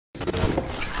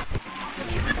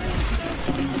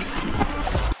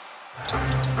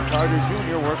Carter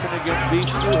Jr. working against these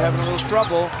two, having a little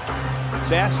trouble.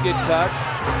 Basket cut.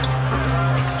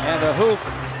 And a hoop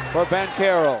for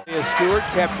Banchero. Stewart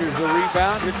captures the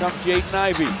rebound. Here comes Jaden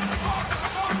Ivey.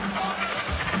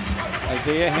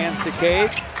 Isaiah hands to Cade.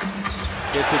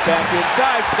 Gets it back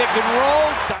inside. Pick and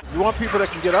roll. You want people that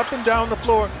can get up and down the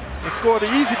floor and score the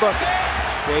easy buckets.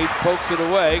 Cade pokes it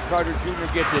away. Carter Jr.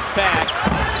 gets it back.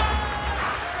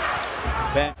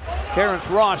 Terrence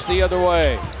Ross the other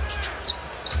way.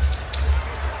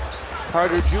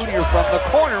 Carter Jr. from the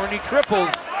corner, and he triples.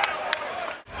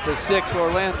 To 6,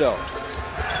 Orlando.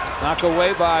 Knock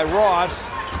away by Ross.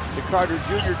 To Carter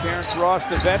Jr. Terrence Ross,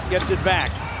 the vet, gets it back.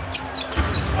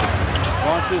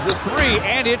 Launches a 3,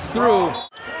 and it's through.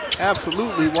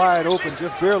 Absolutely wide open,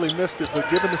 just barely missed it, but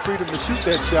given the freedom to shoot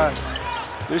that shot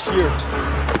this year.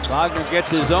 Wagner gets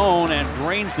his own and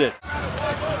drains it.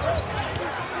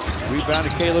 Rebound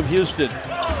to Caleb Houston.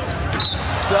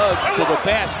 Suggs to the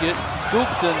basket,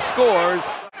 scoops and scores.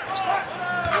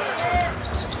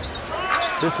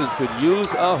 Pistons could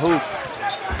use a hoop.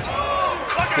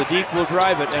 Sadiq will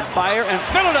drive it and fire and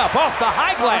fill it up off the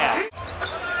high glass.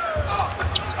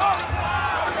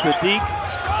 Sadiq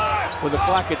with the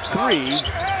clock at 3.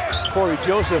 Corey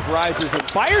Joseph rises and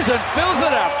fires and fills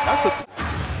it up.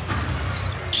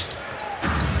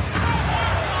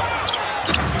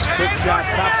 Quick shot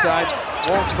topside,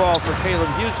 won't fall for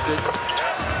Caleb Houston.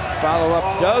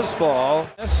 Follow-up does fall.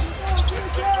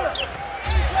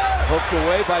 Hooked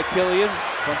away by Killian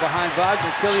from behind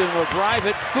Wagner. Killian will drive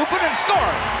it, scoop it, and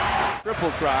score.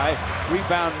 Triple try,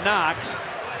 rebound Knox.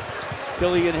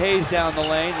 Killian Hayes down the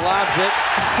lane, lobs it,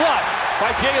 flush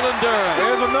by Jalen Duren.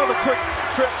 There's another quick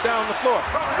trip down the floor.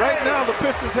 Right now the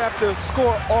Pistons have to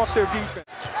score off their defense.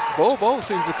 Bobo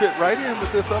seems to fit right in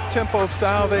with this up-tempo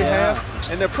style they have,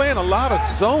 and they're playing a lot of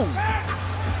zone.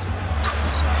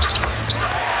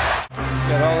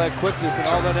 Got all that quickness and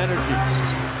all that energy.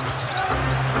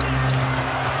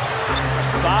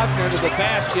 Wagner to the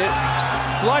basket,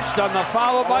 flushed on the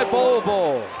follow by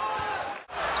Bobo.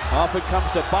 Off it comes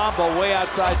to Bomba, way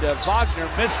outside to Wagner,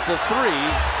 missed the 3.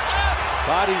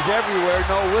 Bodies everywhere,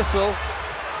 no whistle.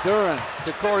 Duren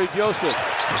to Corey Joseph.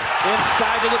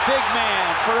 Inside to the big man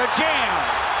for a jam.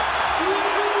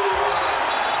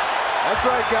 That's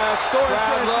right, guys. Scoring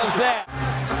Crowd loves that.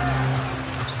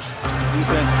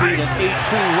 Defense beat an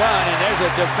 8-2 run, and there's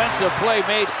a defensive play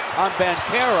made on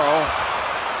Banchero.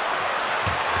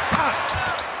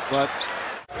 But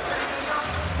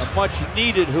a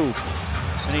much-needed hoop.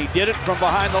 And he did it from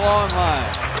behind the long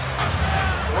line.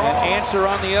 And answer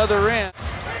on the other end.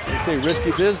 They say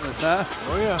risky business, huh?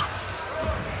 Oh, yeah.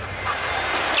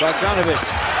 Bogdanovich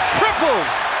triples.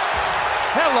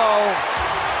 Hello.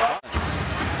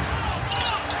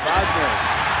 Wagner.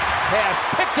 Pass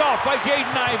picked off by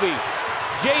Jaden Ivey.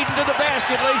 Jaden to the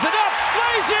basket, lays it up,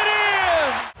 lays it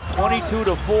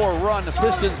in! 22-4 run. The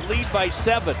Pistons lead by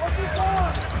 7.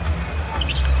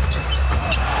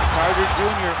 Carter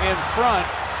Jr. in front,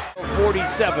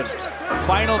 47.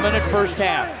 Final minute, first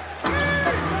half.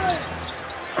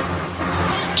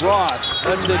 Ross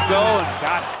lets it go and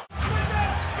got it.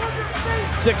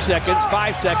 6 seconds,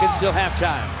 5 seconds, still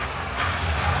halftime.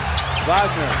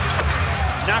 Wagner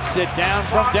knocks it down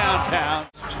from downtown.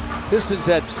 Pistons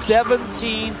had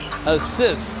 17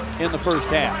 assists in the first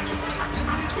half.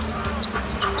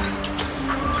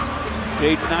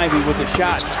 Jaden Ivey with the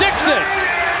shot, sticks it!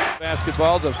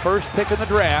 Basketball, the first pick in the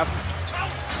draft,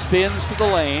 spins to the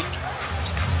lane.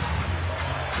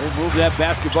 We'll move that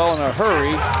basketball in a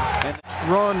hurry. And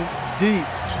run deep,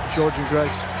 George and Greg.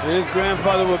 His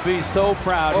grandfather would be so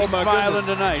proud. He's smiling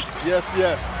tonight. Yes,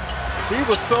 yes. He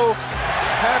was so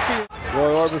happy.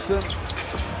 Roy Orbison,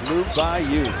 Lou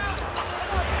Bayou.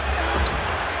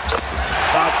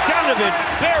 Bogdanovich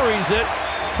buries it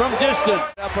from distance.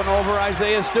 Up and over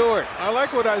Isaiah Stewart. I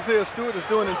like what Isaiah Stewart is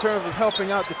doing in terms of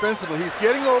helping out defensively. He's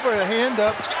getting over a hand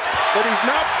up, but he's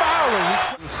not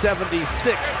fouling.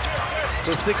 76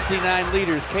 to 69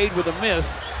 leaders. Cade with a miss.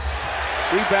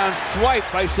 Rebound swipe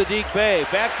by Sadiq Bey.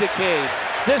 Back to Cade.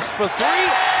 This for 3,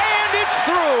 and it's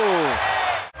through.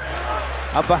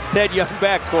 How about that young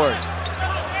backcourt?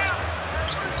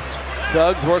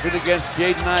 Suggs working against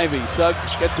Jaden Ivey.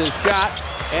 Suggs gets his shot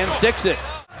and sticks it.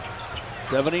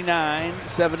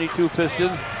 79-72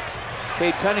 Pistons.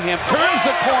 Cade Cunningham turns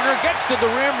the corner, gets to the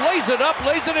rim, lays it up,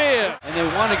 lays it in. And they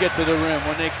want to get to the rim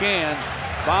when they can.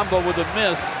 Bomba with a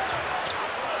miss.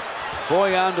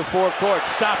 Boyan to forecourt,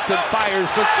 stops and fires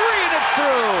for 3, and it's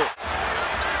through.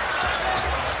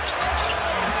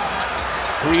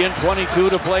 3 and 22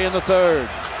 to play in the third.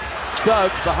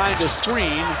 Suggs behind a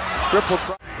screen, triple.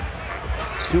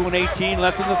 2 and 18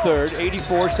 left in the third.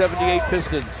 84-78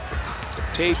 Pistons.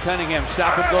 Cade Cunningham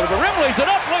stop and go to the rim, lays it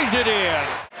up, lays it in.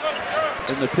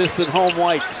 In the Piston home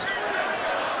whites.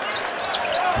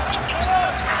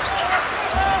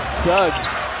 Suggs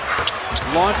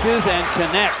launches and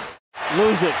connects.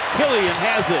 Lose it. Killian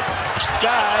has it.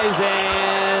 Skies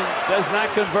and does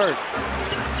not convert.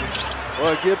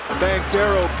 Well, give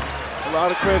Banchero a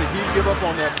lot of credit. He didn't give up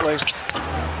on that play.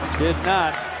 Did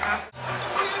not.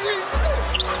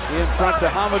 In front to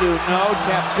Hamidou, no.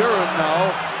 Tap Duran,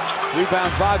 no.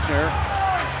 Rebound Wagner.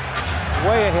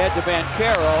 Way ahead to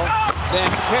Banchero.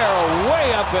 Banchero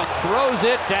way up and throws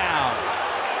it down.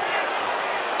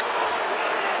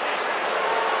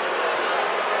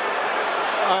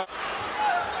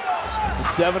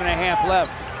 With 7.5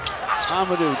 left.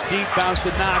 Hamidou, deep bounce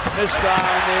to Knox, missed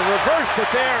on the reverse, but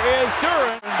there is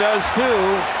Duran. Does too.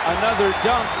 Another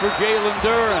dunk for Jalen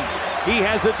Duran. He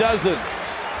has a dozen.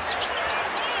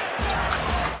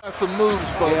 That's some moves,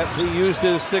 folks. Yes, he used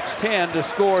his 6'10" to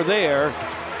score there,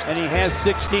 and he has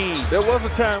 16. There was a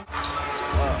time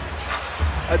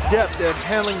adept at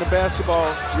handling the basketball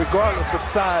regardless of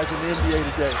size in the NBA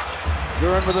today.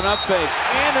 Duran with an up fake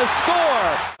and a score.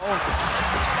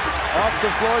 Off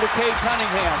the floor to Cade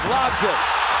Cunningham, lobs it.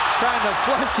 Trying to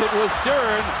flush it was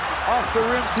Duran, off the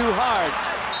rim too hard.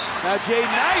 Now Jaden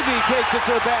Ivey takes it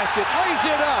to the basket, lays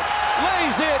it up,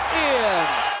 lays it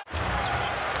in.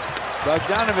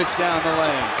 Bogdanovich down the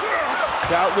lane.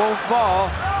 Shot won't fall.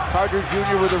 Carter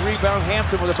Jr. with a rebound.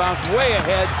 Hampton with a bounce way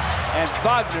ahead. And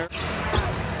Wagner.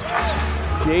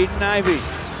 Jaden Ivey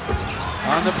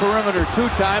on the perimeter.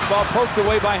 Two-time ball poked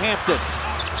away by Hampton.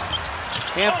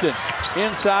 Hampton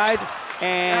inside.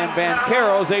 And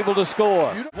Banchero is able to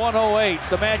score. 108.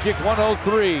 The Magic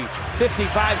 103.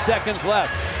 55 seconds left.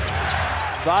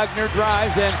 Wagner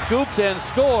drives and scoops and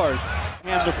scores.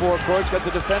 And the forecourt, got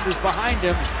the defenders behind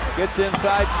him. Gets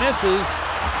inside, misses.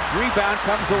 Rebound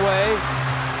comes away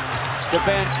to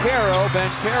Banchero.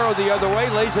 Banchero the other way,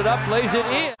 lays it up, lays it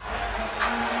in.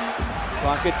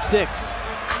 Clock at 6.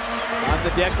 On the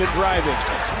deck and driving.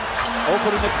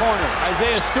 Open in the corner.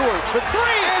 Isaiah Stewart for 3.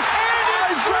 And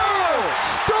it's through!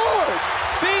 Stewart!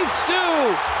 Beef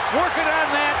Stew working on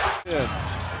that. Good.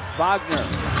 Wagner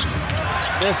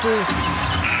misses.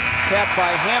 Tapped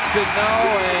by Hampton, no,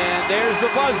 and there's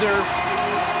the buzzer.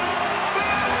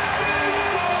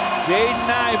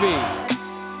 Jaden Ivey